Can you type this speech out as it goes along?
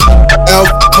É o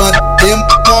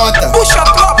Motta. Puxa a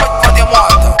tropa de fazer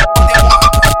Motta.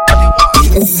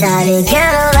 Sabe que eu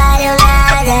não valho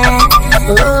nada.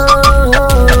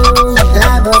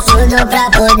 Largo tudo pra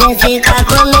poder ficar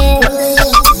comigo,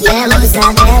 mesmo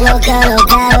sabendo que eu não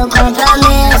quero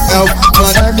compromisso. É o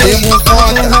Sou bicho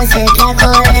forte e você quer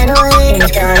correr no risco.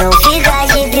 Então não fica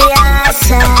de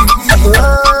criança.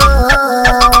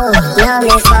 Não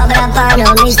me cobra pra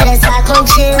não me estressar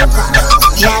contigo.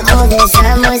 Já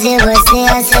conversamos e você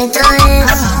aceitou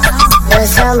isso. Eu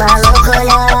sou maluco,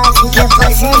 neurótico que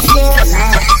possessivo.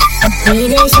 Me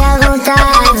deixa à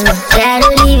vontade, quero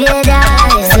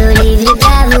liberdade. Sou livre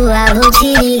pra voar, vou te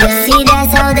ligar se der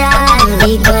saudade.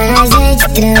 E quando a gente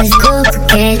transa, corpo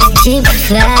quente tipo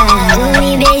fraco. Tu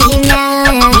me beija e me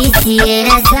arranha, viciei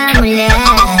nessa mulher.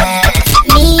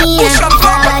 Minha,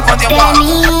 fala que é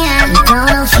minha. Então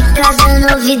não fica dando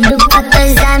ouvido pra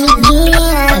tuas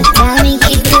amiguinhas. Pra mim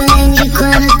que tu rende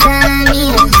quando tá na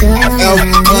minha cama. É o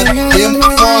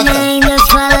Motta. Ainda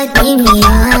fala que me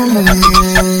ama.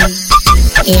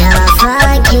 E ela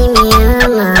fala que me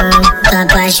ama. Tô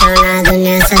apaixonado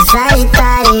nessa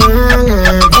sagitariana.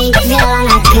 Deito ela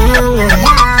na cama,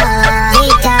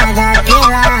 deitada,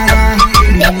 pelada,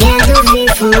 bebendo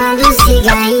vinho, fumando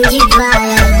cigarrinho de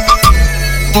palha.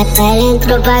 Ela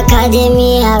entrou pra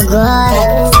academia agora.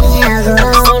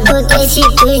 Porque se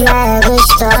tu já é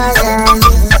gostosa.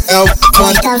 É o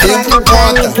Posta foto pra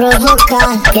me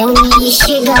provocar, quer me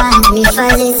instigar, me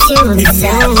fazer ciúme.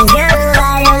 Sabe que eu não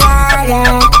valho nada.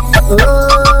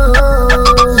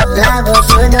 Largo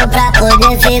tudo pra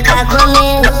poder ficar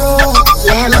comigo,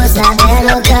 mesmo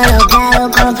sabendo que eu não quero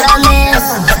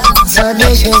compromisso. Sou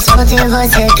bicho solto e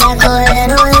você quer correr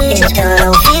no risco. Então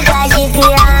não fica de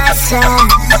criança.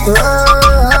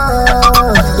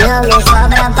 Não me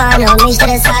cobra pra não me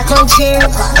estressar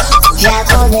contigo. Já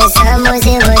conversamos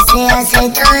e você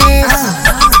aceitou isso.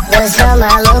 Eu sou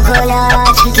maluco,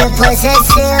 neurótico e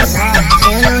possessivo.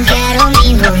 Eu não quero me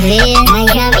envolver, mas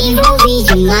já me envolvi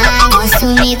demais. Posso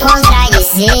me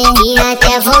contradizer e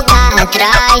até voltar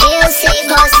atrás. Eu sei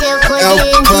qual seu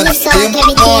poder, só quer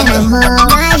me ter na mão,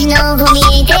 mas não vou me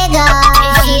entregar.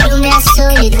 Prefiro minha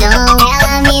solidão.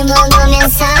 Ela me mandou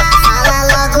mensagem,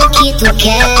 fala logo o que tu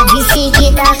quer. Disse que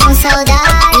tá com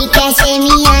saudade e quer ser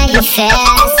minha de fé.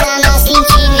 Essa nossa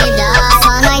intimidade,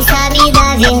 só nós sabe da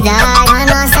verdade. A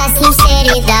nossa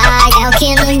sinceridade é o que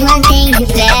nos mantém de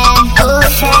pé. O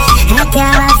fé é que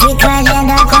ela fica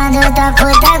linda quando tá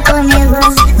puta comigo.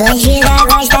 Bandida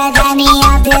gosta da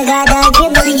minha pegada de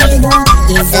bandido.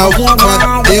 Isso é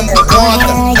verdade, tô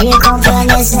correndo de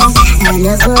compromisso.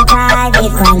 Ando culpado e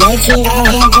quando eu tiver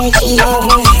dentro eu te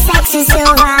levo. Sexo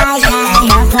selvagem,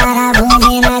 tapa na bunda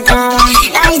e na cara.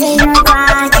 Nós dois no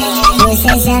quarto,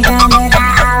 você sentando na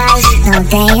aula. Não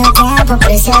tenho tempo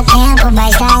pro seu tempo,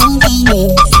 basta entender.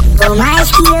 Por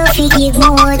mais que eu fique com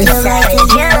outro, eu gosto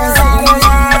de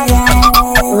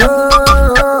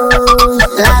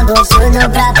largo tudo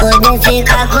pra poder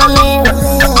ficar comigo,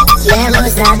 mesmo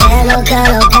sabendo que eu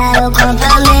não quero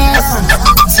compromisso.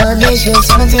 Sou bicho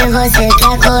solto e você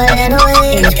quer correr no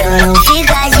risco. Então não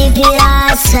fica de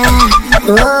pirraça.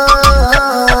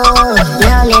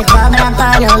 Não me cobra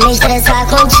pra não me estressar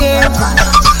contigo.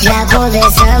 Já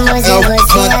conversamos e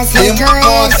você aceitou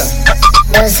isso.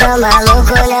 Eu sou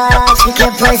maluco, neurótico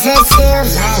e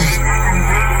possessivo.